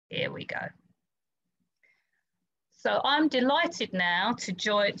Here we go. So I'm delighted now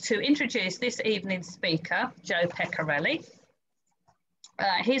to introduce this evening's speaker, Joe Pecorelli.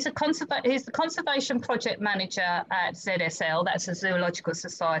 He's the Conservation Project Manager at ZSL, that's the Zoological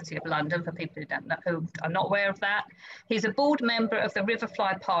Society of London, for people who don't know, who are not aware of that. He's a board member of the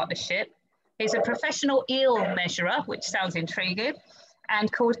Riverfly Partnership. He's a professional eel measurer, which sounds intriguing,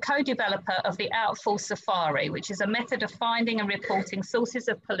 and co-developer of the Outfall Safari, which is a method of finding and reporting sources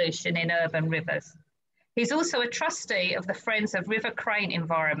of pollution in urban rivers. He's also a trustee of the Friends of River Crane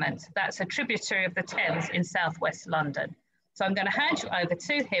Environment. That's a tributary of the Thames in southwest London. So I'm going to hand you over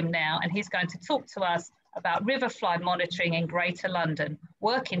to him now, and he's going to talk to us about riverfly monitoring in Greater London,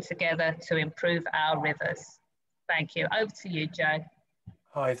 working together to improve our rivers. Thank you. Over to you, Joe.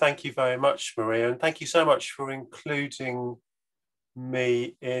 Hi, thank you very much, Maria, and thank you so much for including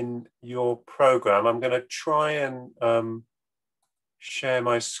me in your programme. I'm going to try and share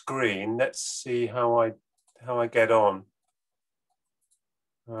my screen. Let's see how I get on.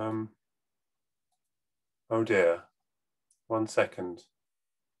 Oh dear, 1 second.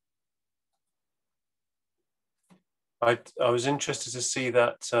 I was interested to see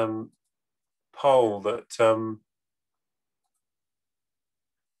that poll that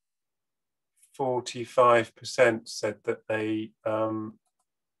 45% said that they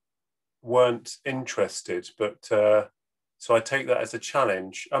weren't interested, but so I take that as a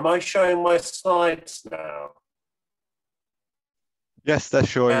challenge. Am I showing my slides now? Yes, they're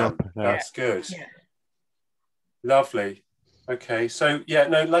showing up now. That's good. Yeah. Lovely. Okay, so yeah,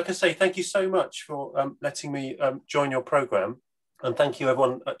 no, like I say, thank you so much for letting me join your programme, and thank you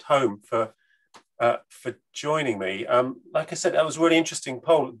everyone at home for joining me. Like I said, that was a really interesting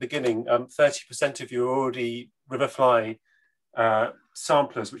poll at the beginning. 30% of you are already Riverfly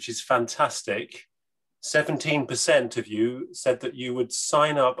samplers, which is fantastic. 17% of you said that you would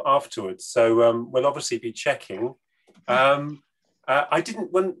sign up afterwards. So we'll obviously be checking. I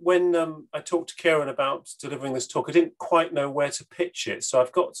didn't, when I talked to Kieran about delivering this talk, I didn't quite know where to pitch it. So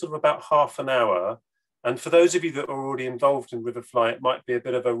I've got sort of about half an hour. And for those of you that are already involved in Riverfly, it might be a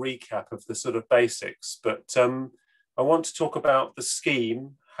bit of a recap of the sort of basics. But I want to talk about the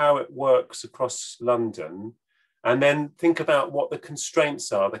scheme, how it works across London, and then think about what the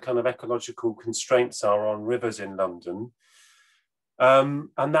constraints are, the kind of ecological constraints are on rivers in London.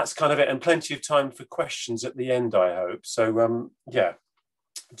 And that's kind of it, and plenty of time for questions at the end, I hope. So yeah,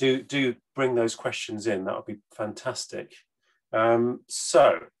 do bring those questions in, that would be fantastic.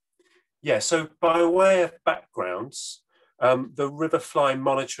 So by way of backgrounds, the Riverfly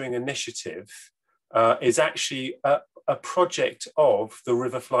Monitoring Initiative is actually a project of the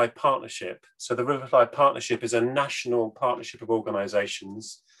Riverfly Partnership. So the Riverfly Partnership is a national partnership of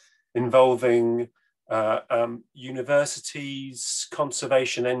organisations involving universities,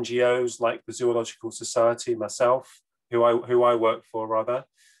 conservation NGOs like the Zoological Society, myself, who I work for rather,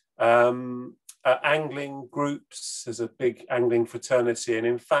 angling groups. There's a big angling fraternity, and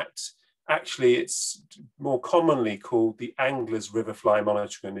in fact, actually, it's more commonly called the Anglers Riverfly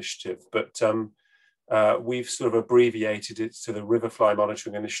Monitoring Initiative, but we've sort of abbreviated it to the Riverfly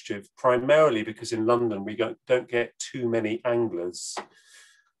Monitoring Initiative, primarily because in London we don't get too many anglers.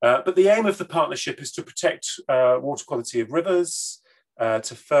 But the aim of the partnership is to protect water quality of rivers,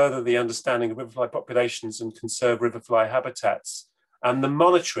 to further the understanding of riverfly populations and conserve riverfly habitats. And the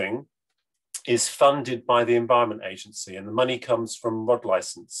monitoring is funded by the Environment Agency, and the money comes from rod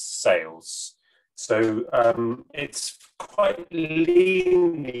license sales. So it's quite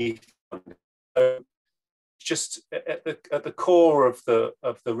leanly funded. Just at the core of the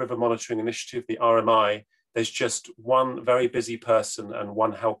River Monitoring Initiative, the RMI, there's just one very busy person and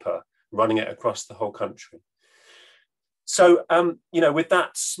one helper running it across the whole country. So you know, with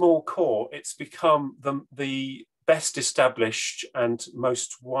that small core, it's become the best established and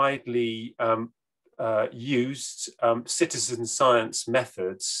most widely used citizen science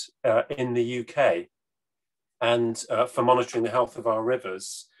methods in the UK, and for monitoring the health of our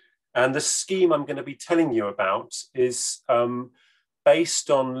rivers. And the scheme I'm going to be telling you about is based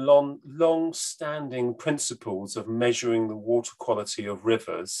on long-standing principles of measuring the water quality of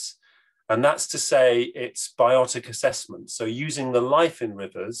rivers. And that's to say, it's biotic assessment. So using the life in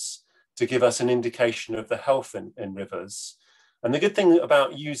rivers to give us an indication of the health in rivers. And the good thing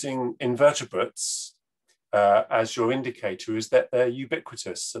about using invertebrates as your indicator is that they're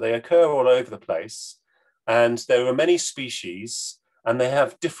ubiquitous. So they occur all over the place. And there are many species, and they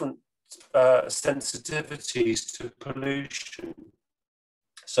have different sensitivities to pollution.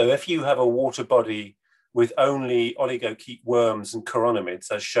 So if you have a water body with only oligochaete worms and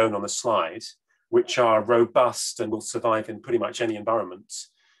chironomids, as shown on the slide, which are robust and will survive in pretty much any environment,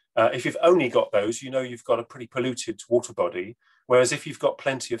 If you've only got those, you know you've got a pretty polluted water body. Whereas if you've got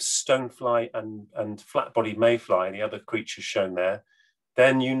plenty of stonefly and flat-bodied mayfly and the other creatures shown there,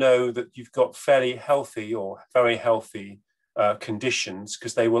 then you know that you've got fairly healthy or very healthy conditions,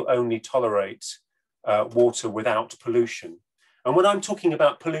 because they will only tolerate water without pollution. And when I'm talking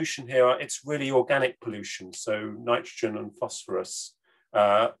about pollution here, it's really organic pollution. So nitrogen and phosphorus,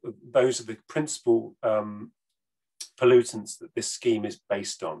 those are the principal pollutants that this scheme is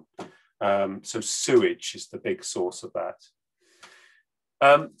based on. So sewage is the big source of that.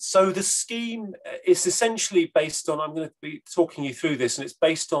 So the scheme is essentially based on, I'm going to be talking you through this, and it's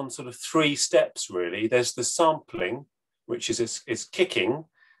based on sort of 3 steps really. There's the sampling, which is kicking.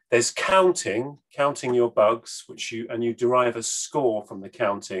 There's counting your bugs, which you derive a score from the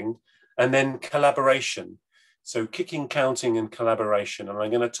counting, and then collaboration. So kicking, counting, and collaboration. And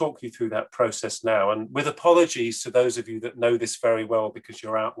I'm going to talk you through that process now. And with apologies to those of you that know this very well because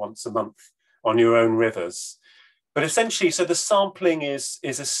you're out once a month on your own rivers. But essentially, so the sampling is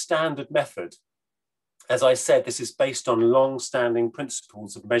a standard method. As I said, this is based on long-standing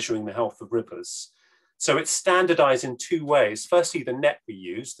principles of measuring the health of rivers. So it's standardized in 2 ways. Firstly, the net we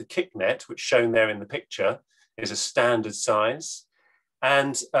use, the kick net, which shown there in the picture, is a standard size.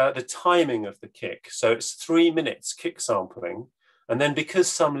 And the timing of the kick. So it's 3 minutes kick sampling. And then because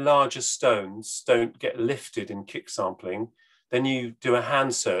some larger stones don't get lifted in kick sampling, then you do a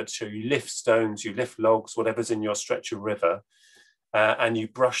hand search. So you lift stones, you lift logs, whatever's in your stretch of river, and you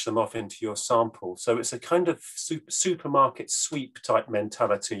brush them off into your sample. So it's a kind of supermarket sweep type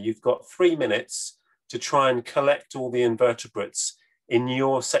mentality. You've got 3 minutes to try and collect all the invertebrates in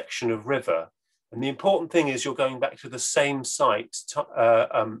your section of river. And the important thing is you're going back to the same site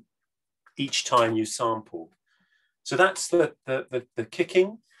each time you sample. So that's the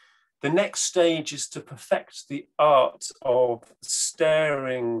kicking. The next stage is to perfect the art of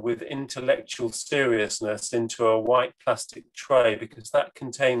staring with intellectual seriousness into a white plastic tray, because that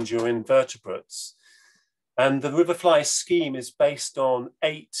contains your invertebrates. And the Riverfly scheme is based on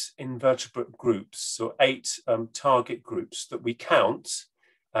 8 invertebrate groups, or 8 target groups that we count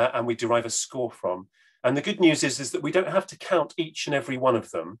and we derive a score from. And the good news is that we don't have to count each and every one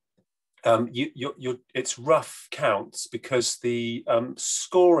of them. It's rough counts, because the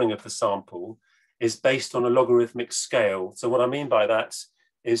scoring of the sample is based on a logarithmic scale. So what I mean by that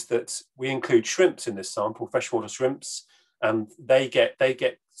is that we include shrimps in this sample, freshwater shrimps, and they get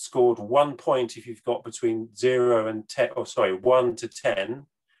scored 1 point if you've got between 0 and 10, or sorry, 1 to 10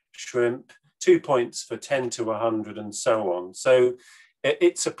 shrimp, 2 points for 10 to 100, and so on. So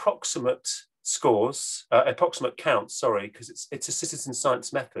it's approximate scores, approximate counts, sorry, because it's a citizen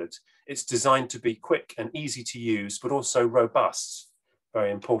science method. It's designed to be quick and easy to use, but also robust,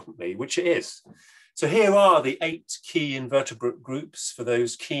 very importantly, which it is. So here are the 8 key invertebrate groups for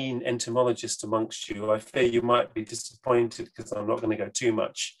those keen entomologists amongst you. I fear you might be disappointed because I'm not going to go too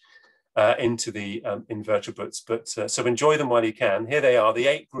much into the invertebrates, but so enjoy them while you can. Here they are, the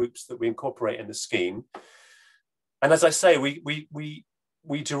 8 groups that we incorporate in the scheme. And as I say,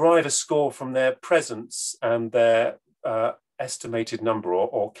 we derive a score from their presence and their estimated number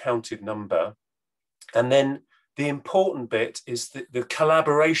or counted number. And then the important bit is the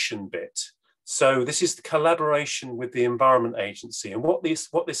collaboration bit. So this is the collaboration with the Environment Agency. And what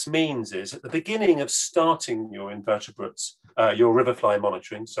this means is, at the beginning of starting your invertebrates, your Riverfly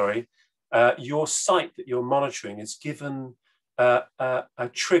monitoring, sorry, your site that you're monitoring is given a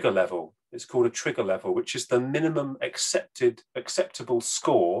trigger level. It's called a trigger level, which is the minimum acceptable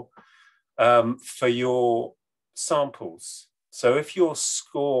score for your samples. So if your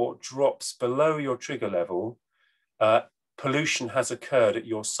score drops below your trigger level, pollution has occurred at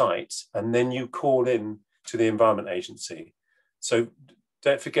your site, and then you call in to the Environment Agency. So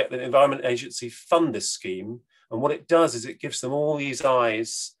don't forget that the Environment Agency fund this scheme, and what it does is it gives them all these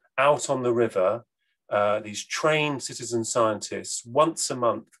eyes out on the river, these trained citizen scientists once a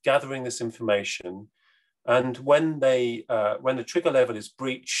month gathering this information. And when the trigger level is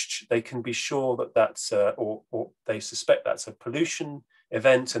breached, they can be sure that that's or they suspect that's a pollution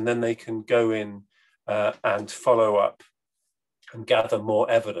event, and then they can go in and follow up and gather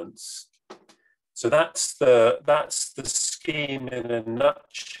more evidence. So that's the scheme in a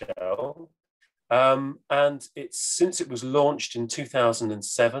nutshell. And since it was launched in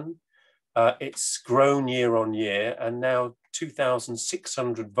 2007, it's grown year on year, and now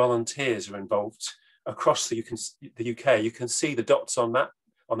 2,600 volunteers are involved across the UK. You can see the dots on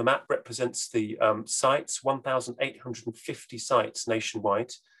the map represents the sites, 1,850 sites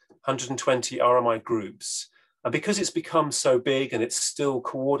nationwide, 120 RMI groups. And because it's become so big and it's still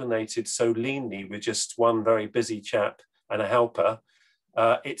coordinated so leanly with just one very busy chap and a helper,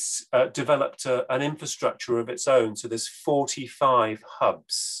 it's developed an infrastructure of its own. So there's 45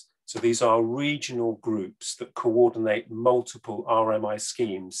 hubs. So these are regional groups that coordinate multiple RMI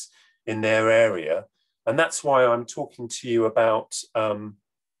schemes in their area. And that's why I'm talking to you about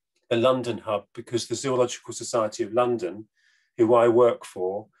the London hub, because the Zoological Society of London, who I work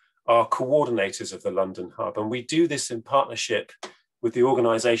for, are coordinators of the London hub. And we do this in partnership with the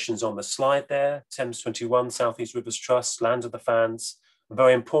organisations on the slide there, Thames 21, South East Rivers Trust, Land of the Fans, and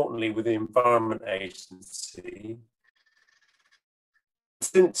very importantly with the Environment Agency.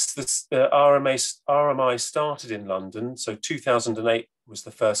 Since the RMI started in London, so 2008 was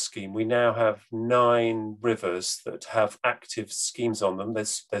the first scheme, we now have 9 rivers that have active schemes on them.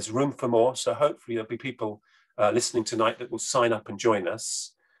 There's room for more, so hopefully there'll be people listening tonight that will sign up and join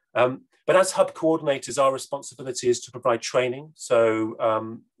us. But as hub coordinators, our responsibility is to provide training.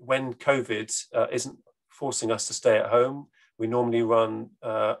 So when COVID isn't forcing us to stay at home, we normally run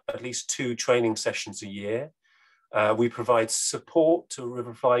at least 2 training sessions a year. We provide support to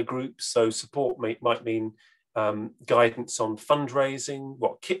Riverfly groups. So support might mean guidance on fundraising,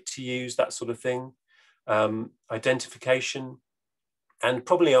 what kit to use, that sort of thing, identification. And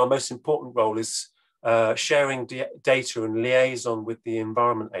probably our most important role is sharing data and liaison with the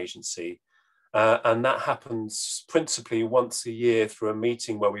Environment Agency. And that happens principally once a year through a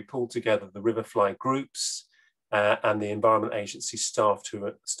meeting where we pull together the Riverfly groups and the Environment Agency staff who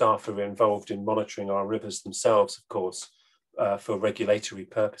are involved in monitoring our rivers themselves, of course, for regulatory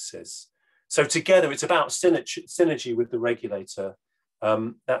purposes. So together, it's about synergy with the regulator.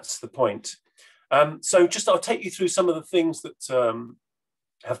 That's the point. So just I'll take you through some of the things that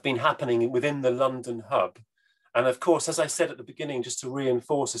have been happening within the London hub. And of course, as I said at the beginning, just to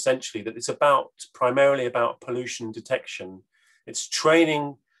reinforce essentially that it's primarily about pollution detection. It's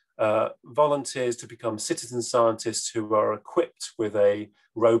training volunteers to become citizen scientists who are equipped with a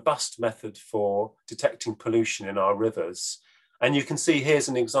robust method for detecting pollution in our rivers. And you can see here's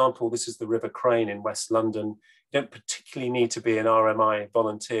an example. This is the River Crane in West London. You don't particularly need to be an RMI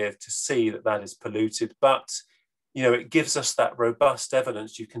volunteer to see that that is polluted, but it gives us that robust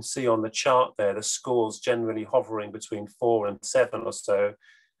evidence. You can see on the chart there, the scores generally hovering between 4 and 7 or so.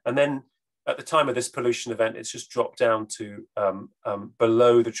 And then at the time of this pollution event, it's just dropped down to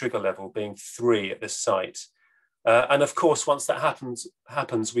below the trigger level, being 3 at this site. And of course, once that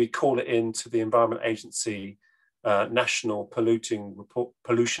happens, we call it in to the Environment Agency National Pollution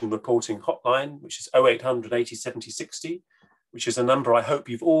Reporting Hotline, which is 0800 80 70 60, which is a number I hope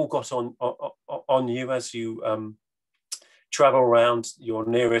you've all got on you as you travel around your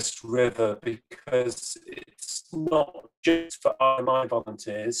nearest river, because it's not just for RMI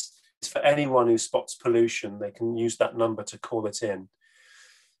volunteers, it's for anyone who spots pollution. They can use that number to call it in.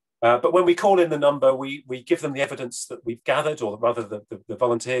 But when we call in the number, we give them the evidence that we've gathered, or rather the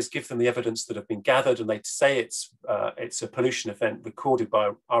volunteers give them the evidence that have been gathered, and they say it's a pollution event recorded by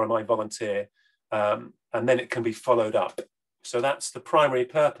an RMI volunteer, and then it can be followed up. So that's the primary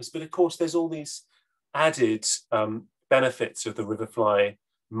purpose. But of course, there's all these added benefits of the Riverfly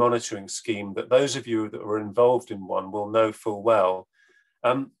monitoring scheme that those of you that are involved in one will know full well.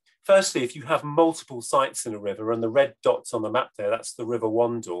 Firstly, if you have multiple sites in a river, and the red dots on the map there, that's the River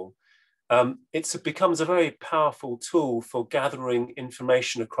Wandle, it becomes a very powerful tool for gathering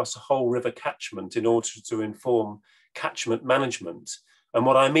information across a whole river catchment in order to inform catchment management. And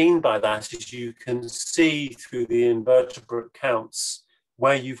what I mean by that is you can see through the invertebrate counts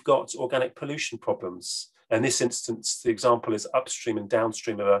where you've got organic pollution problems. In this instance, the example is upstream and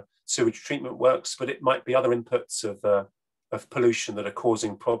downstream of a sewage treatment works, but it might be other inputs of pollution that are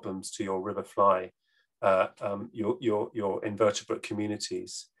causing problems to your riverfly, your invertebrate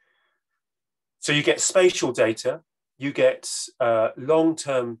communities. So you get spatial data, you get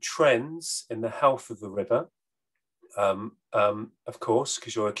long-term trends in the health of the river, of course,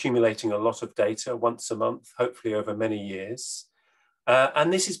 because you're accumulating a lot of data once a month, hopefully over many years.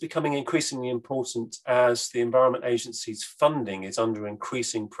 And this is becoming increasingly important as the Environment Agency's funding is under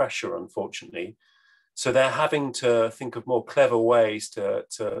increasing pressure, unfortunately. So they're having to think of more clever ways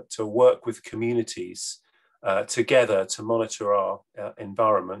to work with communities together to monitor our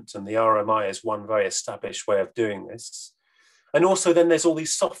environment. And the RMI is one very established way of doing this. And also then there's all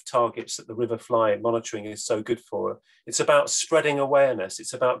these soft targets that the Riverfly monitoring is so good for. It's about spreading awareness.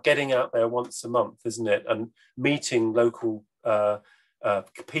 It's about getting out there once a month, isn't it? And meeting local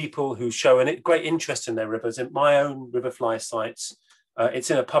people who show a great interest in their rivers. In my own Riverfly sites,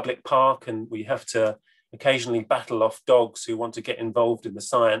 it's in a public park, and we have to occasionally battle off dogs who want to get involved in the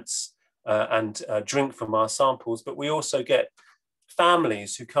science and drink from our samples. But we also get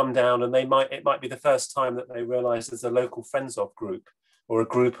families who come down, and it might be the first time that they realize there's a local Friends of group or a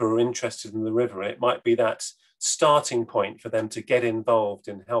group who are interested in the river. It might be that starting point for them to get involved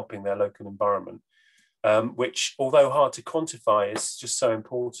in helping their local environment, which, although hard to quantify, is just so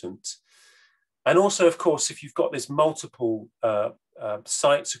important. And also, of course, if you've got these multiple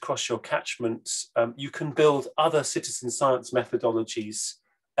sites across your catchments, you can build other citizen science methodologies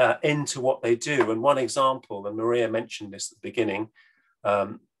into what they do. And one example, and Maria mentioned this at the beginning,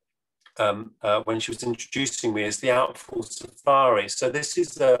 when she was introducing me, is the outfall safari. So this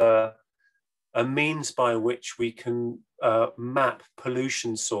is a means by which we can map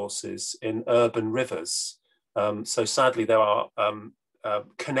pollution sources in urban rivers. So sadly, there are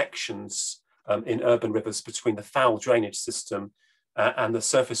connections in urban rivers between the foul drainage system and the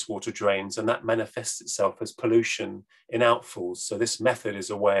surface water drains, and that manifests itself as pollution in outfalls. So this method is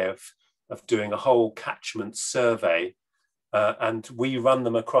a way of doing a whole catchment survey, and we run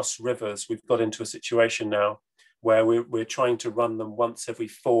them across rivers. We've got into a situation now where we're trying to run them once every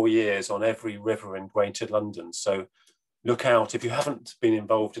 4 years on every river in Greater London. So look out, if you haven't been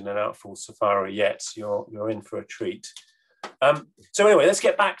involved in an outfall safari yet, you're in for a treat. So anyway, let's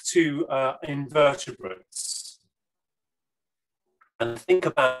get back to invertebrates and think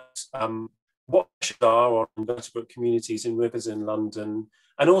about what there are on invertebrate communities in rivers in London,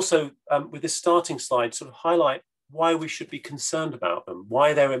 and also with this starting slide, sort of highlight why we should be concerned about them,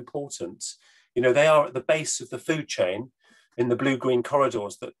 why they're important. You know, they are at the base of the food chain in the blue-green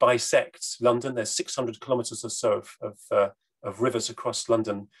corridors that bisect London. There's 600 kilometres or so of rivers across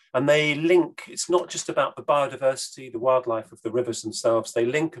London, and they link. It's not just about the biodiversity, the wildlife of the rivers themselves. They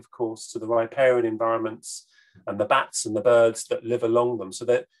link, of course, to the riparian environments and the bats and the birds that live along them. So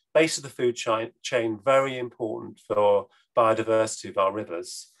the base of the food chain, very important for biodiversity of our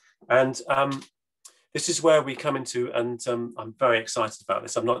rivers. And this is where we come into, and I'm very excited about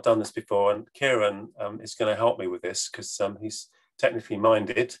this. I've not done this before, and Kieran is going to help me with this because he's technically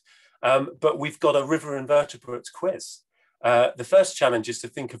minded. But we've got a river invertebrates quiz. The first challenge is to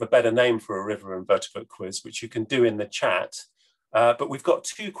think of a better name for a river invertebrate quiz, which you can do in the chat. But we've got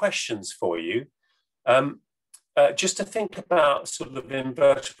 2 questions for you. Just to think about sort of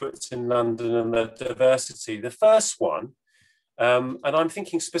invertebrates in London and the diversity. The first one, and I'm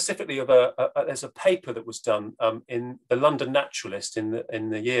thinking specifically of there's a paper that was done in the London Naturalist in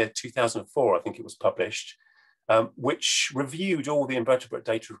the year 2004, I think it was published, which reviewed all the invertebrate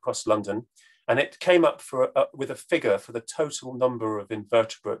data across London, and it came up with a figure for the total number of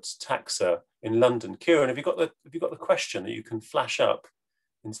invertebrates taxa in London. Kieran, have you got the question that you can flash up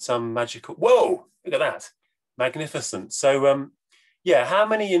in some magical? Whoa! Look at that, magnificent. So yeah, how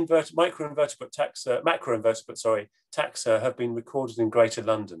many macroinvertebrate taxa have been recorded in Greater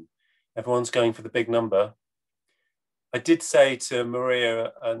London? Everyone's going for the big number. I did say to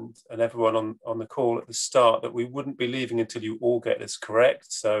Maria and everyone on the call at the start that we wouldn't be leaving until you all get this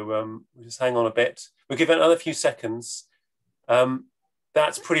correct. So we'll just hang on a bit. We'll give it another few seconds.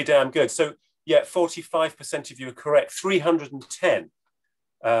 That's pretty damn good. So yeah, 45% of you are correct. 310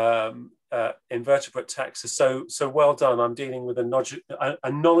 invertebrate taxa. So well done. I'm dealing with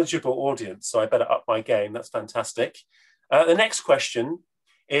a knowledgeable audience, so I better up my game. That's fantastic. The next question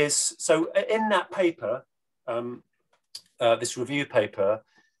is, so in that paper, this review paper,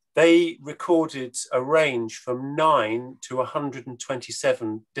 they recorded a range from 9 to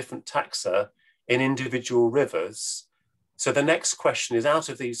 127 different taxa in individual rivers. So the next question is, out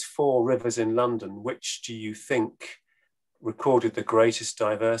of these 4 rivers in London, which do you think recorded the greatest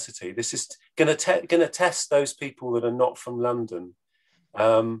diversity? This is going to test those people that are not from London.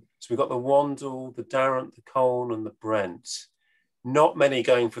 So we've got the Wandle, the Darent, the Colne, and the Brent. Not many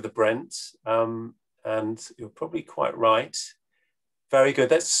going for the Brent, and you're probably quite right. Very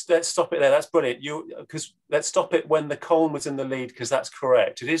good. Let's stop it there. That's brilliant. Because let's stop it when the Colne was in the lead, because that's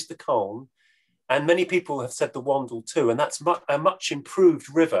correct. It is the Colne, and many people have said the Wandle too, and that's a much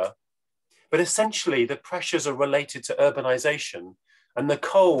improved river. But essentially, the pressures are related to urbanisation, and the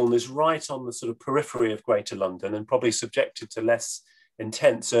Colne is right on the sort of periphery of Greater London and probably subjected to less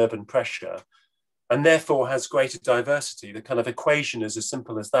intense urban pressure, and therefore has greater diversity. The kind of equation is as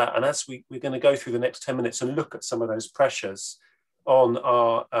simple as that. And as we're going to go through the next 10 minutes and look at some of those pressures on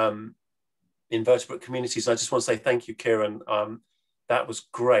our invertebrate communities, I just want to say thank you, Kieran. That was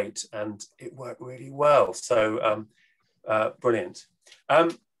great, and it worked really well. So brilliant.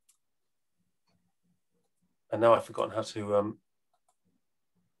 And now I've forgotten how to,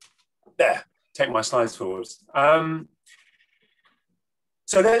 take my slides forwards.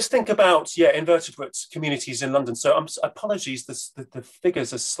 So let's think about, invertebrate communities in London. So apologies, the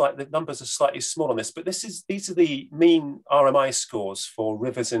figures are the numbers are slightly small on this, but these are the mean RMI scores for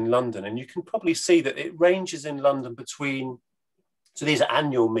rivers in London. And you can probably see that it ranges in London between So these are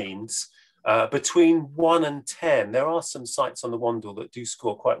annual means. Between 1 and 10, there are some sites on the Wandle that do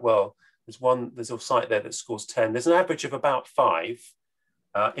score quite well. There's a site there that scores 10. There's an average of about 5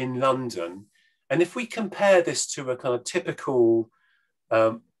 in London. And if we compare this to a kind of typical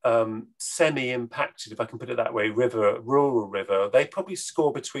semi-impacted, if I can put it that way, rural river, they probably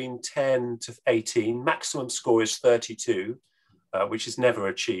score between 10 to 18. Maximum score is 32, which is never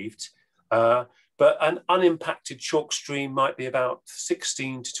achieved. But an unimpacted chalk stream might be about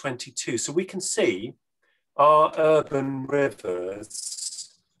 16 to 22. So we can see our urban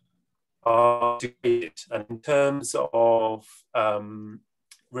rivers are degraded. And in terms of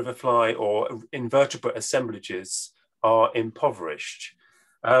riverfly or invertebrate assemblages, are impoverished.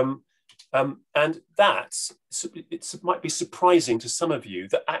 And that, it might be surprising to some of you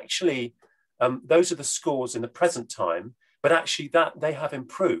that actually those are the scores in the present time, but actually that they have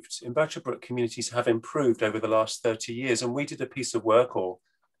improved. Invertebrate communities have improved over the last 30 years. And we did a piece of work, or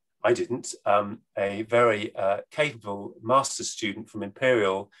I didn't, a very capable master's student from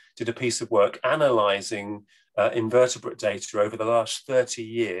Imperial did a piece of work analysing invertebrate data over the last 30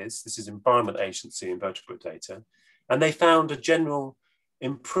 years. This is Environment Agency invertebrate data. And they found a general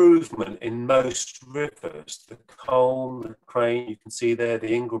improvement in most rivers, the Colne, the Crane, you can see there,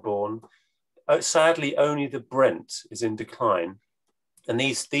 the Ingrebourne. Sadly, only the Brent is in decline. And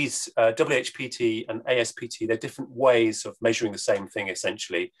these WHPT and ASPT, they're different ways of measuring the same thing,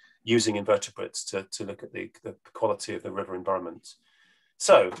 essentially, using invertebrates to look at the quality of the river environment.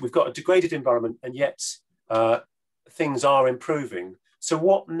 So we've got a degraded environment, and yet things are improving. So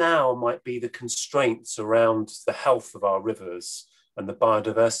what now might be the constraints around the health of our rivers and the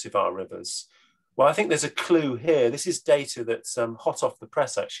biodiversity of our rivers? Well, I think there's a clue here. This is data that's hot off the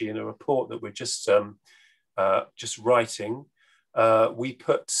press, actually, in a report that we're just writing. We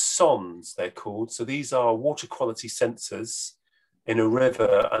put SONs, they're called. So these are water quality sensors in a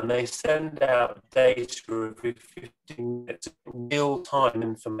river, and they send out data every 15 minutes, real-time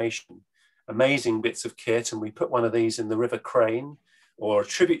information, amazing bits of kit. And we put one of these in the River Crane, or a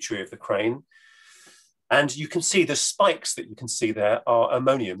tributary of the Crane. And you can see the spikes that you can see there are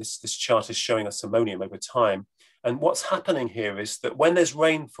ammonium. This chart is showing us ammonium over time. And what's happening here is that when there's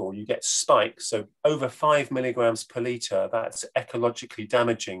rainfall, you get spikes. So over 5 milligrams per litre, that's ecologically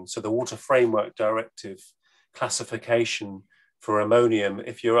damaging. So the Water Framework Directive classification for ammonium,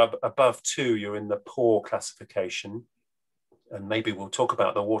 if you're above 2, you're in the poor classification. And maybe we'll talk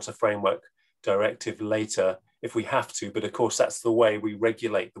about the Water Framework Directive later if we have to. But of course, that's the way we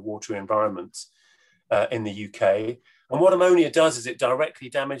regulate the water environment in the UK. And what ammonia does is it directly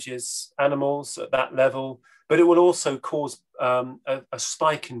damages animals at that level, but it will also cause a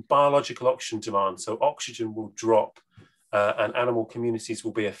spike in biological oxygen demand. So oxygen will drop and animal communities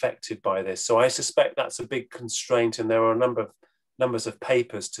will be affected by this. So I suspect that's a big constraint, and there are a numbers of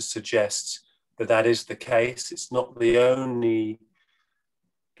papers to suggest that that is the case. It's not the only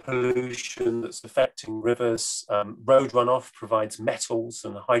pollution that's affecting rivers. Road runoff provides metals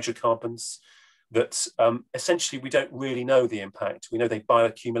and hydrocarbons that essentially we don't really know the impact. We know they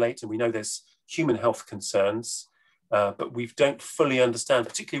bioaccumulate, and we know there's human health concerns, but we don't fully understand,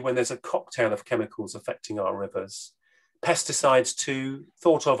 particularly when there's a cocktail of chemicals affecting our rivers. Pesticides too,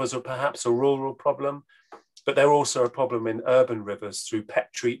 thought of as perhaps a rural problem, but they're also a problem in urban rivers through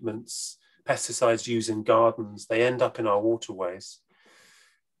pet treatments, pesticides used in gardens. They end up in our waterways.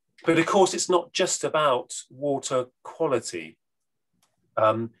 But of course, it's not just about water quality.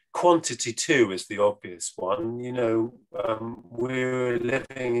 Quantity too is the obvious one. You know, we're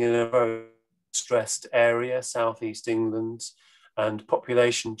living in a very stressed area, southeast England, and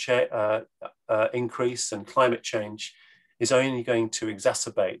population increase and climate change is only going to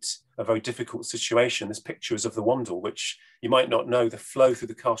exacerbate a very difficult situation. This picture is of the Wandle, which you might not know, the flow through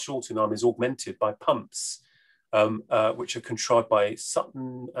the Carshalton Arm is augmented by pumps, which are controlled by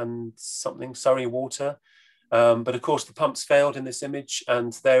Sutton and Surrey Water. But of course, the pumps failed in this image,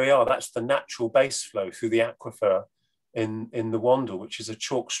 and there we are. That's the natural base flow through the aquifer in the Wandle, which is a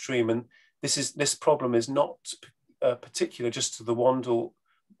chalk stream. And this problem is not particular just to the Wandle.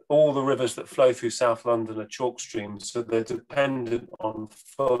 All the rivers that flow through South London are chalk streams, so they're dependent on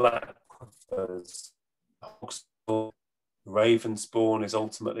full aquifers. Ravensbourne is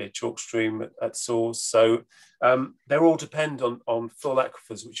ultimately a chalk stream at source. So they're all dependent on full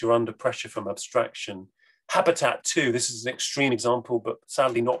aquifers, which are under pressure from abstraction. Habitat too, this is an extreme example, but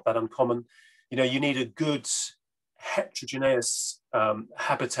sadly not that uncommon. You know, you need a good heterogeneous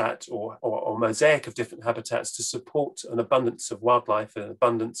habitat or mosaic of different habitats to support an abundance of wildlife and an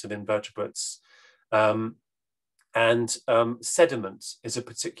abundance of invertebrates. Sediment is a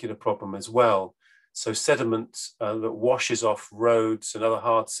particular problem as well. So sediment that washes off roads and other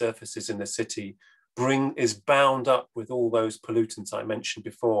hard surfaces in the city is bound up with all those pollutants I mentioned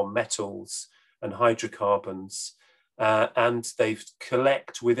before, metals and hydrocarbons, and they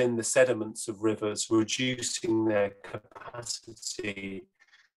collect within the sediments of rivers, reducing their capacity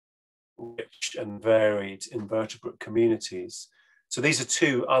rich and varied invertebrate communities. So these are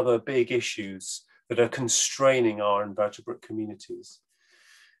two other big issues that are constraining our invertebrate communities.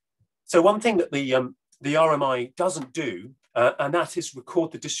 So one thing that the RMI doesn't do, and that is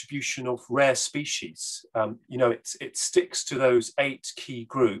record the distribution of rare species. You know, it sticks to those 8 key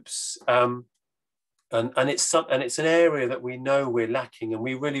groups, and it's an area that we know we're lacking, and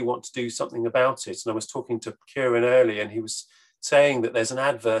we really want to do something about it. And I was talking to Kieran earlier, and he was saying that there's an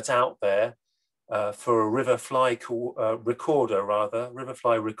advert out there for a Riverfly recorder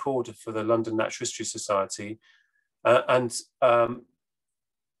for the London Natural History Society,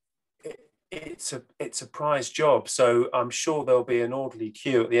 it's a prize job. So I'm sure there'll be an orderly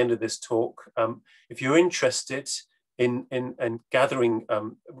queue at the end of this talk. If you're interested in gathering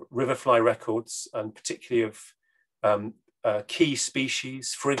Riverfly records, and particularly of key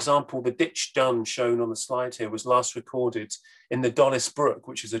species. For example, the ditch dun shown on the slide here was last recorded in the Dollis Brook,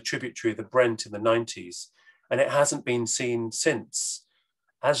 which is a tributary of the Brent in the 90s, and it hasn't been seen since.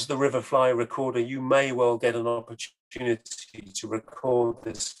 As the Riverfly recorder, you may well get an opportunity to record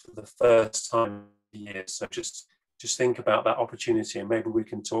this for the first time in years. So just think about that opportunity, and maybe we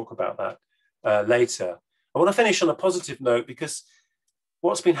can talk about that later. I want to finish on a positive note, because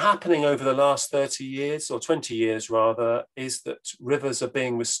what's been happening over the last 30 years, or 20 years rather, is that rivers are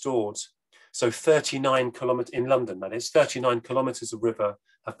being restored. So 39 kilometers in London, that is, 39 kilometers of river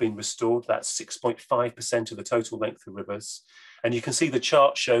have been restored. That's 6.5% of the total length of rivers. And you can see the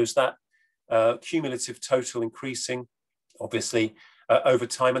chart shows that cumulative total increasing, obviously, over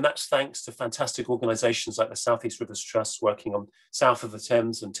time. And that's thanks to fantastic organisations like the South East Rivers Trust working on south of the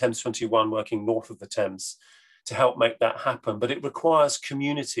Thames, and Thames 21 working north of the Thames to help make that happen. But it requires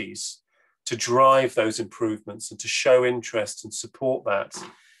communities to drive those improvements and to show interest and support that.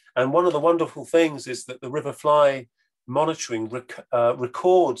 And one of the wonderful things is that the Riverfly monitoring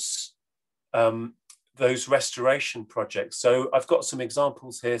records those restoration projects. So I've got some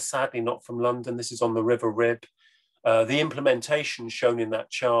examples here, sadly not from London. This is on the River Rib. The implementation shown in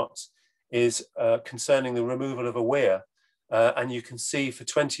that chart is concerning the removal of a weir. And you can see for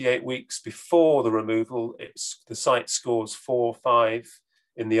 28 weeks before the removal, the site scores 4 or 5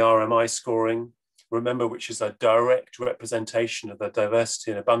 in the RMI scoring, remember, which is a direct representation of the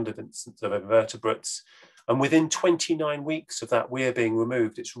diversity and abundance of invertebrates. And within 29 weeks of that weir being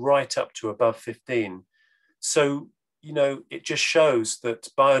removed, it's right up to above 15. So, you know, it just shows that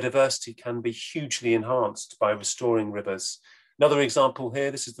biodiversity can be hugely enhanced by restoring rivers. Another example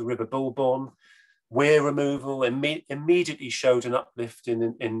here, this is the River Bulbourne. Weir removal immediately showed an uplift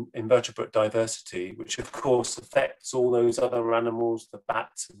in invertebrate diversity, which of course affects all those other animals, the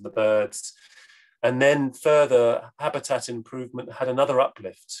bats and the birds. And then further habitat improvement had another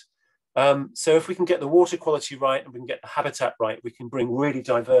uplift. So if we can get the water quality right and we can get the habitat right, we can bring really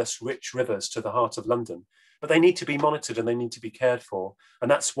diverse, rich rivers to the heart of London. But they need to be monitored and they need to be cared for.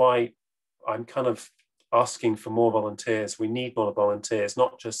 And that's why I'm kind of asking for more volunteers. We need more volunteers,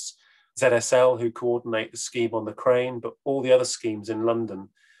 not just ZSL, who coordinate the scheme on the Crane, but all the other schemes in London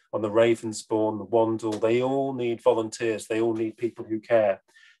on the Ravensbourne, the Wandle, they all need volunteers. They all need people who care.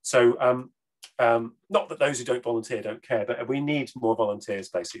 So not that those who don't volunteer don't care, but we need more volunteers,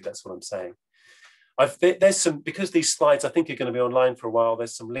 basically. That's what I'm saying. There's some, because these slides I think are going to be online for a while,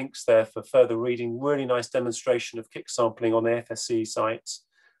 there's some links there for further reading. Really nice demonstration of kick sampling on the FSC site.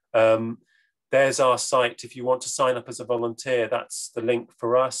 There's our site. If you want to sign up as a volunteer, that's the link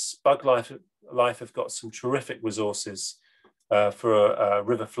for us. Bug Life have got some terrific resources for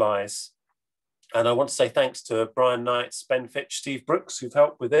river flies. And I want to say thanks to Brian Knights, Ben Fitch, Steve Brooks, who've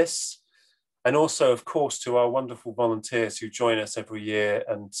helped with this. And also, of course, to our wonderful volunteers who join us every year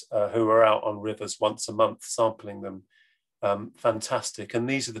and who are out on rivers once a month, sampling them. Fantastic. And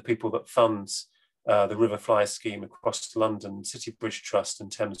these are the people that fund the Riverfly scheme across London, City Bridge Trust and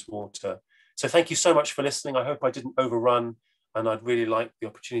Thames Water. So thank you so much for listening. I hope I didn't overrun, and I'd really like the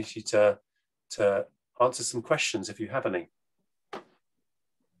opportunity to answer some questions if you have any.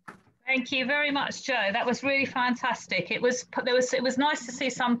 Thank you very much, Joe. That was really fantastic. It was nice to see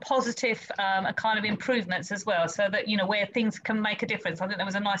some positive kind of improvements as well, so that, you know, where things can make a difference. I think that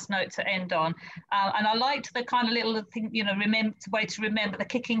was a nice note to end on. And I liked the kind of little thing, you know, way to remember the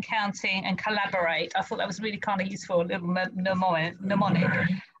kicking, counting and collaborate. I thought that was really kind of useful, a little mnemonic.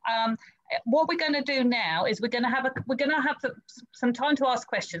 what we're going to do now is we're going to have some time to ask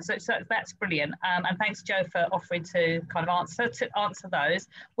questions. So that's brilliant. And thanks, Joe, for offering to kind of answer those.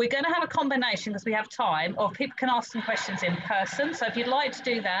 We're going to have a combination, because we have time, of people can ask some questions in person. So if you'd like to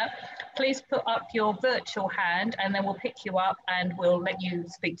do that, please put up your virtual hand, and then we'll pick you up and we'll let you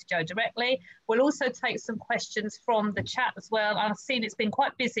speak to Joe directly. We'll also take some questions from the chat as well. I've seen it's been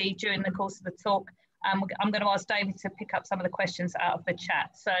quite busy during the course of the talk. I'm going to ask David to pick up some of the questions out of the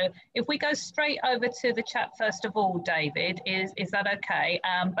chat. So if we go straight over to the chat first of all, David, is that okay?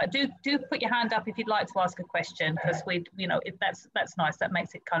 But do put your hand up if you'd like to ask a question, because that's nice. That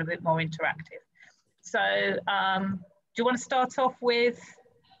makes it kind of a bit more interactive. So do you want to start off with?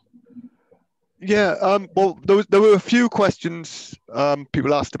 Yeah, well, there were a few questions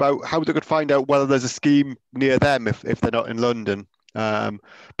people asked about how they could find out whether there's a scheme near them if they're not in London.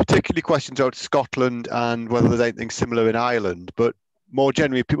 Particularly questions out Scotland and whether there's anything similar in Ireland. But more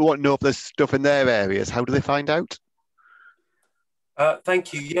generally, people want to know if there's stuff in their areas. How do they find out?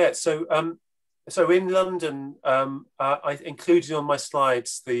 Thank you. Yeah, so in London, I included on my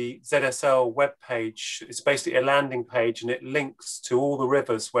slides the ZSL webpage. It's basically a landing page, and it links to all the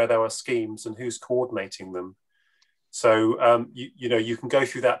rivers where there are schemes and who's coordinating them. So you can go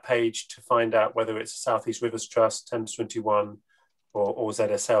through that page to find out whether it's South East Rivers Trust, Thames 21, or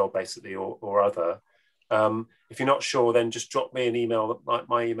ZSL basically, or other. If you're not sure, then just drop me an email.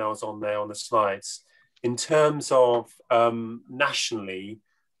 My email's on there on the slides. In terms of nationally,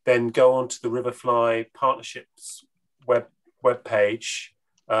 then go on to the Riverfly Partnerships webpage.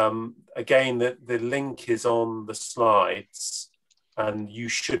 Again, the link is on the slides, and you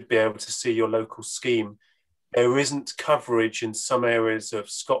should be able to see your local scheme. There isn't coverage in some areas of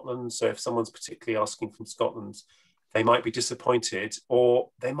Scotland, so if someone's particularly asking from Scotland, they might be disappointed, or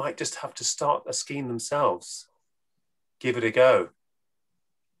they might just have to start a scheme themselves. Give it a go.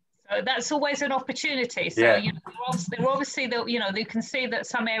 So that's always an opportunity. So yeah. They're obviously you can see that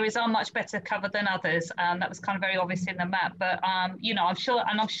some areas are much better covered than others. That was kind of very obvious in the map. But I'm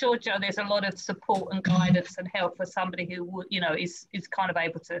sure, Joe, there's a lot of support and guidance and help for somebody who is kind of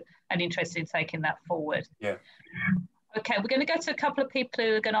able to and interested in taking that forward. Yeah. Okay, we're going to go to a couple of people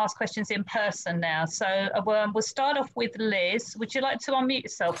who are going to ask questions in person now. So we'll start off with Liz. Would you like to unmute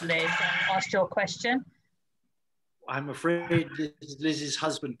yourself, Liz, and ask your question? I'm afraid this is Liz's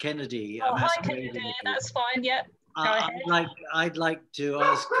husband, Kennedy. Oh, hi, Kennedy. That's fine. Yep. Go ahead. I'd like to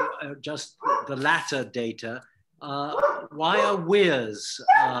ask just the latter data. Why are weirs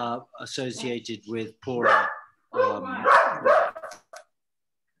associated with poorer?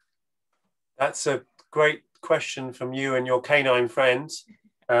 That's a great question from you and your canine friend.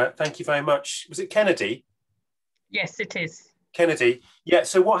 Thank you very much. Was it Kennedy? Yes, it is. Kennedy. Yeah.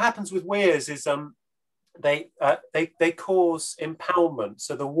 So what happens with weirs is they cause impoundment.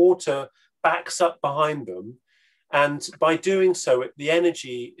 So the water backs up behind them, and by doing so, the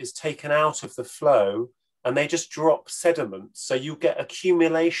energy is taken out of the flow, and they just drop sediment. So you get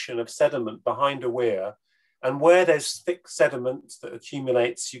accumulation of sediment behind a weir. And where there's thick sediment that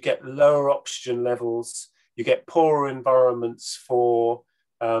accumulates, you get lower oxygen levels, you get poorer environments for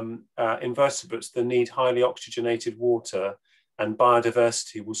invertebrates that need highly oxygenated water, and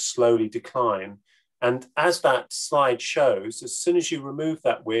biodiversity will slowly decline. And as that slide shows, as soon as you remove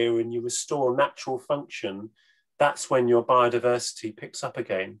that weir and you restore natural function, that's when your biodiversity picks up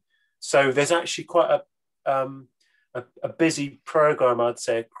again. So there's actually quite a busy program, I'd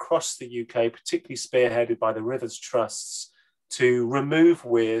say, across the UK, particularly spearheaded by the Rivers Trusts, to remove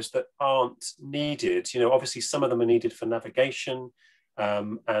weirs that aren't needed. Obviously some of them are needed for navigation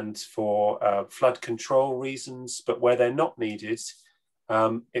and for flood control reasons, but where they're not needed,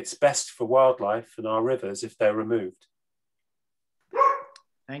 it's best for wildlife and our rivers if they're removed.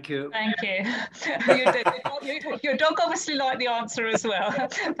 Thank you. Thank you. Your dog obviously liked the answer as well.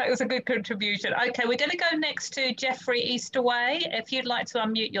 That was a good contribution. Okay, we're going to go next to Jeffrey Easterway. If you'd like to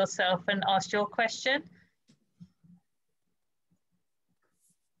unmute yourself and ask your question.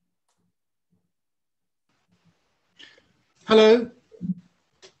 Hello.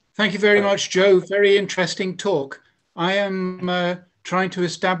 Thank you very much, Joe. Very interesting talk. I am trying to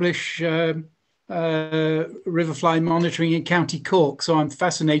establish Riverfly monitoring in County Cork, so I'm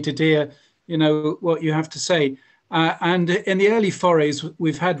fascinated to hear, what you have to say. And in the early forays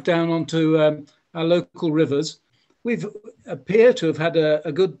we've had down onto our local rivers, we've appear to have had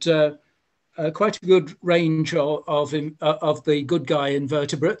a good, quite a good range of the good guy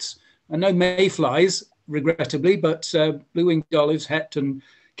invertebrates. I know mayflies, regrettably, but blue-winged olives, het and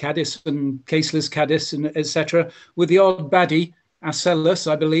caddis and caseless caddis, and etc., with the odd baddie,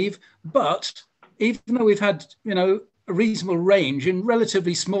 Acellus, I believe. But even though we've had, a a reasonable range in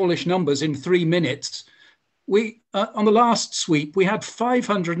relatively smallish numbers in 3 minutes. We on the last sweep, we had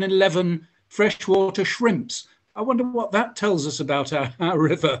 511 freshwater shrimps. I wonder what that tells us about our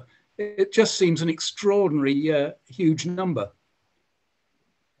river. It just seems an extraordinary, huge number.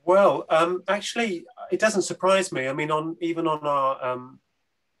 Well, actually, it doesn't surprise me. I mean, even on our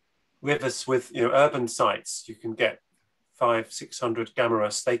rivers with urban sites, you can get 500-600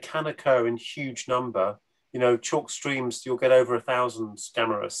 gammarus. They can occur in huge number. Chalk streams, you'll get over 1,000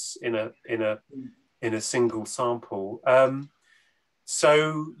 gammarus in a single sample.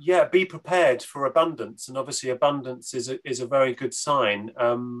 So yeah, be prepared for abundance, and obviously abundance is a very good sign.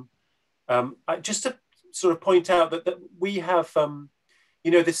 Just to sort of point out that we have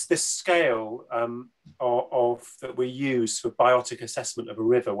this scale of that we use for biotic assessment of a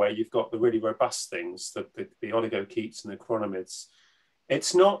river, where you've got the really robust things, the oligochaetes and the chironomids.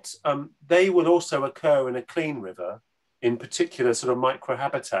 It's not, they will also occur in a clean river in particular sort of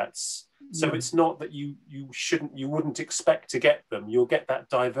microhabitats. So it's not that you wouldn't expect to get them. You'll get that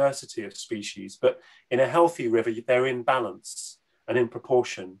diversity of species, but in a healthy river, they're in balance and in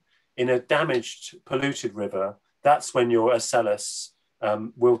proportion. In a damaged, polluted river, that's when your ocellus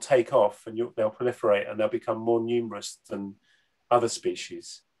will take off, and they'll proliferate, and they'll become more numerous than other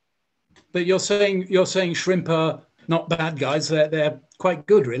species. But you're saying shrimp are not bad guys. They're quite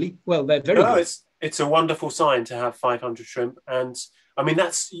good, really. Well, they're very good. It's a wonderful sign to have 500 shrimp, and I mean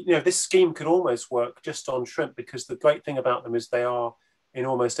that's this scheme could almost work just on shrimp, because the great thing about them is they are in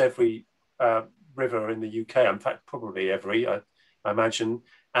almost every river in the UK. In fact, probably every, I imagine.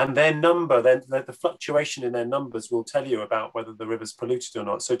 And their number, then the fluctuation in their numbers will tell you about whether the river's polluted or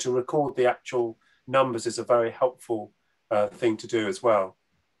not. So to record the actual numbers is a very helpful thing to do as well.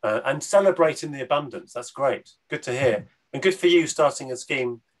 And celebrating the abundance, that's great. Good to hear. And good for you starting a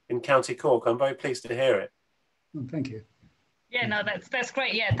scheme in County Cork. I'm very pleased to hear it. Oh, thank you. Yeah, no, that's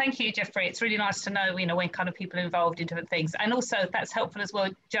great. Yeah, thank you, Jeffrey. It's really nice to know, when kind of people are involved in different things. And also that's helpful as well,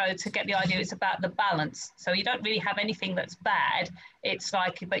 Joe, to get the idea it's about the balance. So you don't really have anything that's bad. It's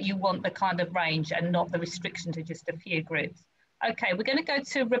like, but you want the kind of range and not the restriction to just a few groups. Okay, we're going to go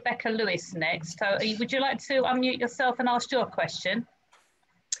to Rebecca Lewis next. So would you like to unmute yourself and ask your question?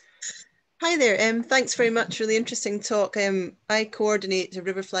 Hi there, thanks very much for the interesting talk. I coordinate a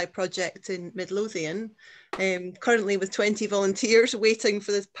Riverfly project in Midlothian, currently with 20 volunteers waiting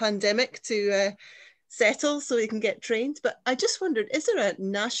for this pandemic to settle so we can get trained. But I just wondered, is there a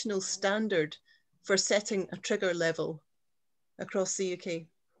national standard for setting a trigger level across the UK?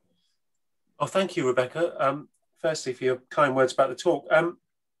 Oh, thank you, Rebecca. Firstly, for your kind words about the talk.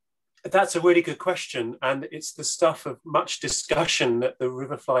 That's a really good question, and it's the stuff of much discussion at the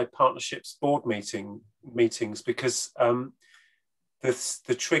Riverfly Partnerships board meetings, because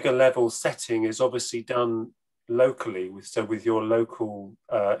the trigger level setting is obviously done locally, with your local,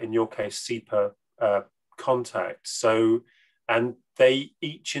 in your case, SEPA contact. So, and they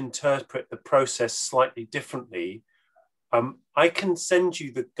each interpret the process slightly differently. I can send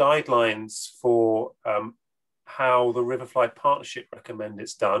you the guidelines for how the Riverfly Partnership recommend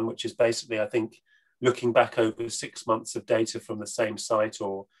it's done, which is basically, I think, looking back over 6 months of data from the same site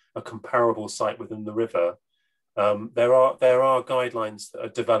or a comparable site within the river. There are guidelines that are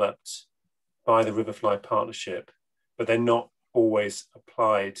developed by the Riverfly Partnership, but they're not always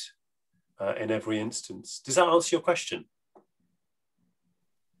applied in every instance. Does that answer your question?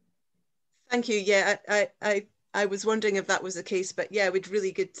 Thank you. Yeah, I was wondering if that was the case, but yeah, it would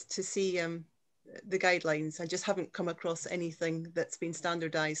really good to see the guidelines. I just haven't come across anything that's been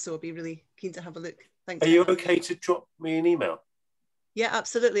standardized, so I'll be really keen to have a look. Thanks. Are you okay to drop me an email? Yeah,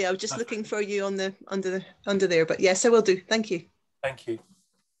 absolutely. I was just looking for you on the under there, but yes, I will do. Thank you. Thank you.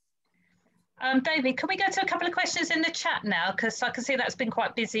 David, can we go to a couple of questions in the chat now? Because I can see that's been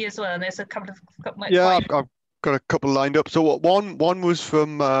quite busy as well, and there's a couple of I've got a couple lined up. So one was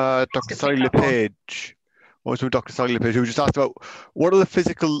from Dr. Sally LePage. One was from Dr. Sally LePage, who just asked about what are the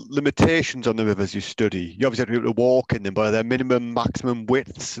physical limitations on the rivers you study? You obviously have to be able to walk in them, but are there minimum, maximum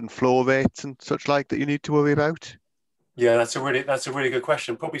widths and flow rates and such like that you need to worry about? Yeah, that's a really good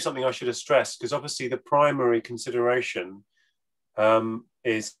question. Probably something I should have stressed, because obviously the primary consideration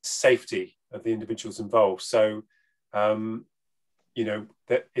is safety of the individuals involved. So,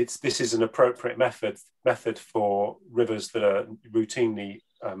 this is an appropriate method for rivers that are routinely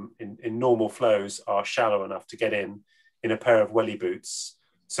in normal flows are shallow enough to get in a pair of welly boots.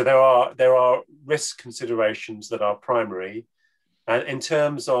 So there are risk considerations that are primary, and in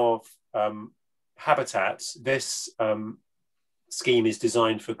terms of habitats, this scheme is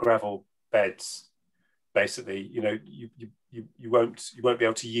designed for gravel beds. Basically, you won't be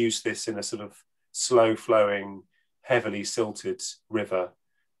able to use this in a sort of slow flowing heavily silted river.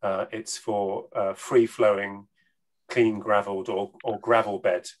 It's for free-flowing, clean gravelled or gravel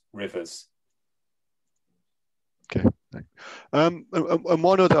bed rivers. Okay. And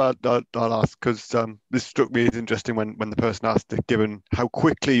one other I'll ask, because this struck me as interesting when the person asked it, given how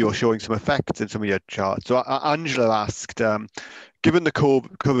quickly you're showing some effects in some of your charts. So Angela asked, given the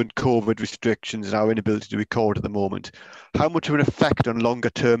current COVID restrictions and our inability to record at the moment, how much of an effect on longer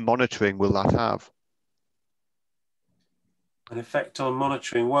term monitoring will that have? An effect on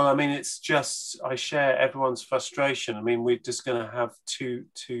monitoring? Well, I mean, it's just, I share everyone's frustration. I mean, we're just going to have two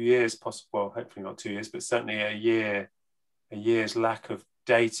years possible, well, hopefully not 2 years, but certainly a year's lack of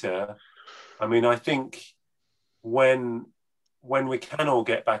data. I mean, I think when we can all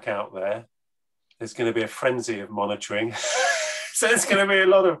get back out there, there's going to be a frenzy of monitoring. So it's going to be a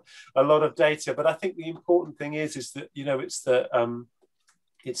lot of data. But I think the important thing is that, you know, it's that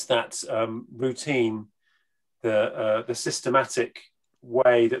routine, the systematic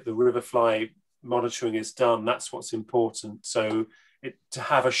way that the Riverfly monitoring is done. That's what's important. So to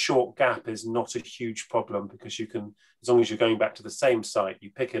have a short gap is not a huge problem, because you can, as long as you're going back to the same site,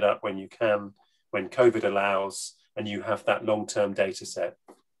 you pick it up when you can, when COVID allows, and you have that long-term data set.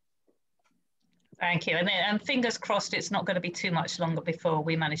 Thank you. And fingers crossed, it's not going to be too much longer before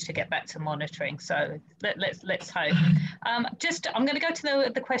we manage to get back to monitoring. So let's hope. I'm going to go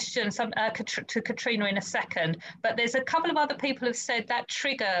to the questions to Katrina in a second, but there's a couple of other people who've said that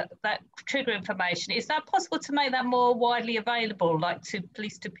trigger information. Is that possible to make that more widely available, like to at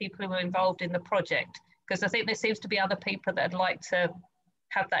least to people who are involved in the project? Because I think there seems to be other people that'd like to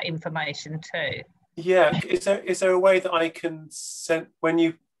have that information too. Yeah, is there a way that I can send, when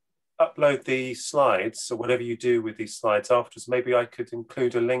you upload the slides, or whatever you do with these slides afterwards, maybe I could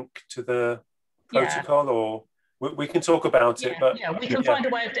include a link to the protocol, or we can talk about it. But we can find a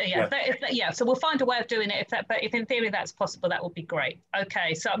way of doing it. So we'll find a way of doing it. But if in theory that's possible, that would be great.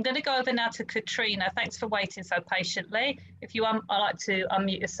 Okay, so I'm going to go over now to Katrina. Thanks for waiting so patiently. If you I'd like to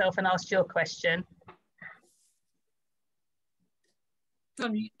unmute yourself and ask your question.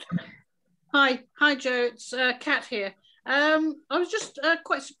 Hi, Joe. It's Kat here. I was just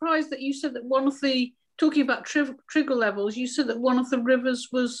quite surprised that you said that one of the, talking about trigger levels, you said that one of the rivers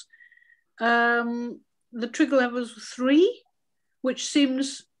was, the trigger levels were 3, which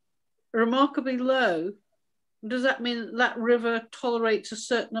seems remarkably low. Does that mean that river tolerates a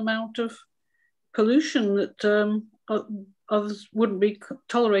certain amount of pollution that others wouldn't be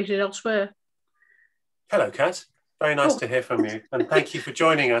tolerated elsewhere? Hello, Kat. Very nice to hear from you, and thank you for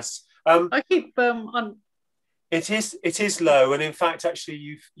joining us. I keep It is low, and in fact,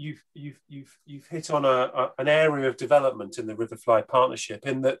 actually, you've hit on an area of development in the Riverfly partnership,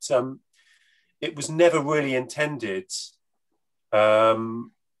 in that it was never really intended. Well,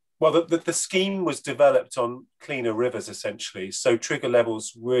 the scheme was developed on cleaner rivers, essentially, so trigger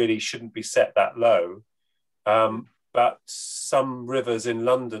levels really shouldn't be set that low. But some rivers in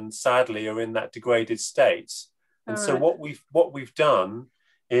London, sadly, are in that degraded state, and so what we've done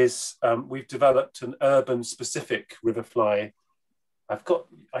is we've developed an urban-specific Riverfly.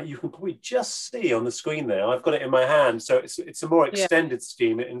 You can probably just see on the screen there, I've got it in my hand, so it's a more extended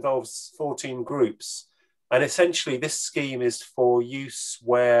scheme. It involves 14 groups, and essentially this scheme is for use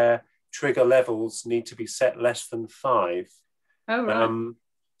where trigger levels need to be set less than 5. Oh, right.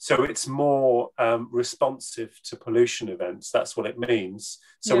 So it's more responsive to pollution events. That's what it means.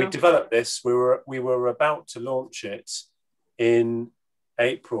 So we developed this. We were about to launch it in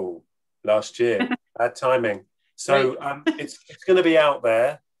April last year. Bad timing. So it's going to be out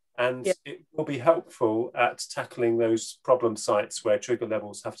there, and it will be helpful at tackling those problem sites where trigger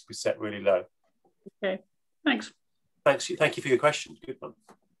levels have to be set really low. Okay, thanks. Thank you for your question. Good one.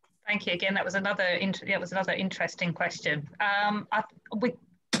 Thank you again. That was another interesting question.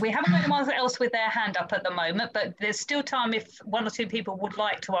 We haven't got anyone else with their hand up at the moment, but there's still time if 1 or 2 people would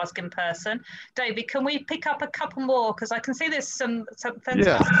like to ask in person. David, can we pick up a couple more? Because I can see there's some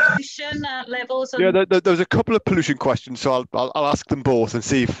pollution levels. And... there's a couple of pollution questions, so I'll ask them both and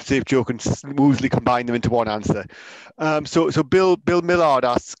see if Joe can smoothly combine them into one answer. So Bill Millard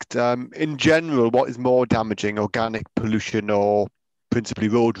asked, in general, what is more damaging, organic pollution or principally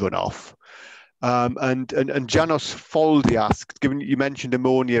road runoff? And Janos Foldy asked, given you mentioned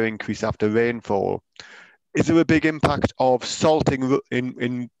ammonia increase after rainfall, is there a big impact of salting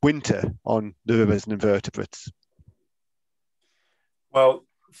in winter on the rivers and invertebrates? Well,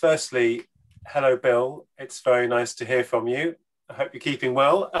 firstly, hello, Bill. It's very nice to hear from you. I hope you're keeping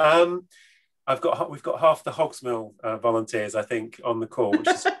well. We've got half the Hogsmill volunteers, I think, on the call,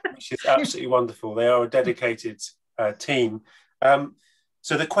 which is absolutely wonderful. They are a dedicated team.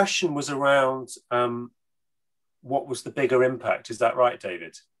 So the question was around what was the bigger impact? Is that right,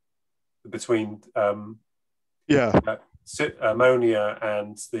 David? Between ammonia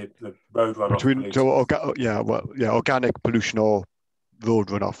and the road runoff. Organic pollution or road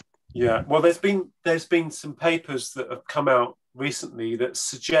runoff. Yeah, well, there's been some papers that have come out recently that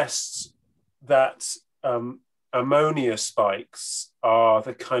suggests that ammonia spikes are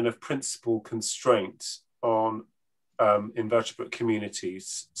the kind of principal constraint on invertebrate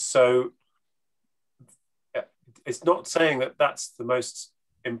communities. So it's not saying that that's the most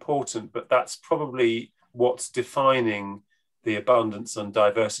important, but that's probably what's defining the abundance and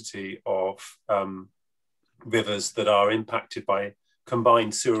diversity of rivers that are impacted by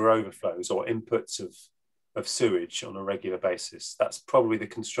combined sewer overflows or inputs of sewage on a regular basis. That's probably the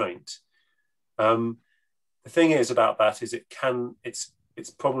constraint. The thing is about that is it's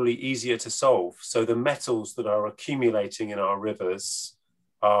probably easier to solve. So the metals that are accumulating in our rivers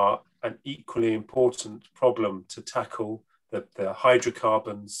are an equally important problem to tackle. The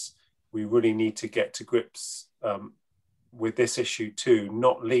hydrocarbons, we really need to get to grips with this issue too,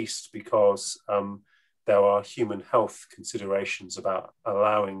 not least because there are human health considerations about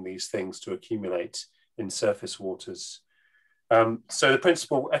allowing these things to accumulate in surface waters. So the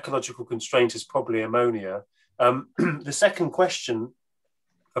principal ecological constraint is probably ammonia. The second question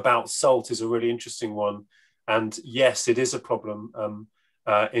about salt is a really interesting one. And yes, it is a problem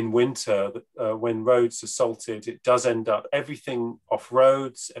in winter. When roads are salted, it does end up, everything off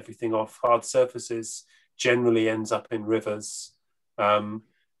roads, everything off hard surfaces generally ends up in rivers.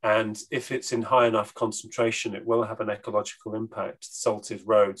 And if it's in high enough concentration, it will have an ecological impact, salted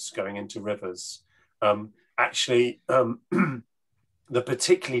roads going into rivers. The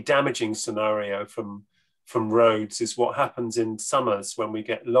particularly damaging scenario from roads is what happens in summers when we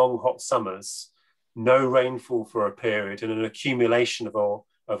get long, hot summers, no rainfall for a period and an accumulation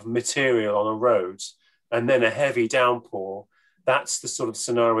of material on a road, and then a heavy downpour. That's the sort of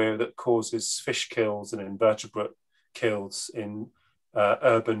scenario that causes fish kills and invertebrate kills in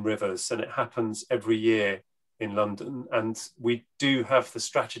urban rivers, and it happens every year in London, and we do have the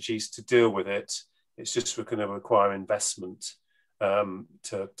strategies to deal with it. It's just we're going to require investment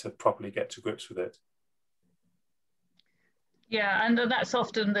to properly get to grips with it. Yeah, and that's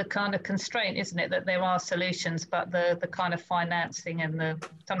often the kind of constraint, isn't it? That there are solutions, but the kind of financing and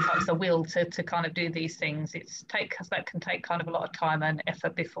sometimes the will to kind of do these things, that can take kind of a lot of time and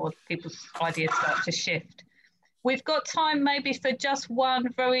effort before people's ideas start to shift. We've got time maybe for just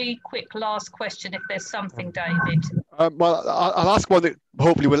one very quick last question, if there's something, David. Well, I'll ask one that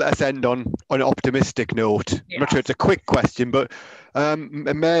hopefully will let us end on an optimistic note. Yeah. I'm not sure it's a quick question, but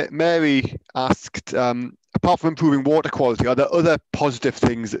Mary asked, apart from improving water quality, are there other positive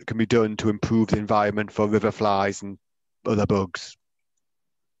things that can be done to improve the environment for river flies and other bugs?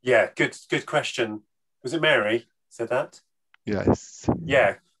 Yeah, good question. Was it Mary said that? Yes.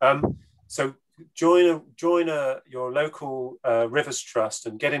 Yeah. So join your local Rivers Trust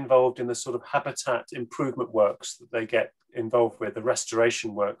and get involved in the sort of habitat improvement works that they get involved with, the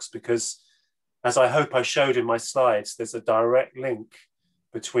restoration works, because as I hope I showed in my slides, there's a direct link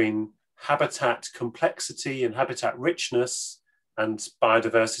between habitat complexity and habitat richness and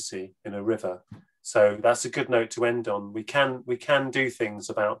biodiversity in a river. So that's a good note to end on. We can do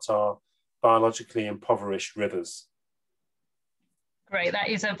things about our biologically impoverished rivers. Great, that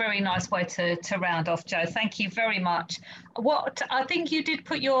is a very nice way to round off, Joe. Thank you very much. I think you did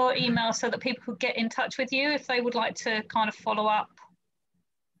put your email so that people could get in touch with you if they would like to kind of follow up.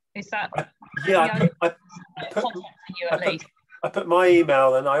 Is that? I put my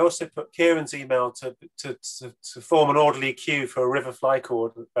email, and I also put Kieran's email to form an orderly queue for a Riverfly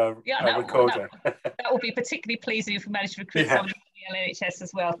recorder. That would be particularly pleasing if we managed to recruit someone from the LNHS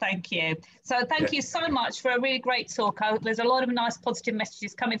as well. Thank you. So thank you so much for a really great talk. There's a lot of nice positive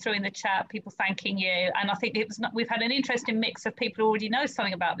messages coming through in the chat, people thanking you. And I think we've had an interesting mix of people who already know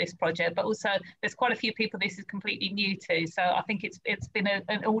something about this project, but also there's quite a few people this is completely new to. So I think it's been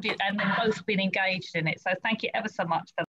an audience, and they've both been engaged in it. So thank you ever so much for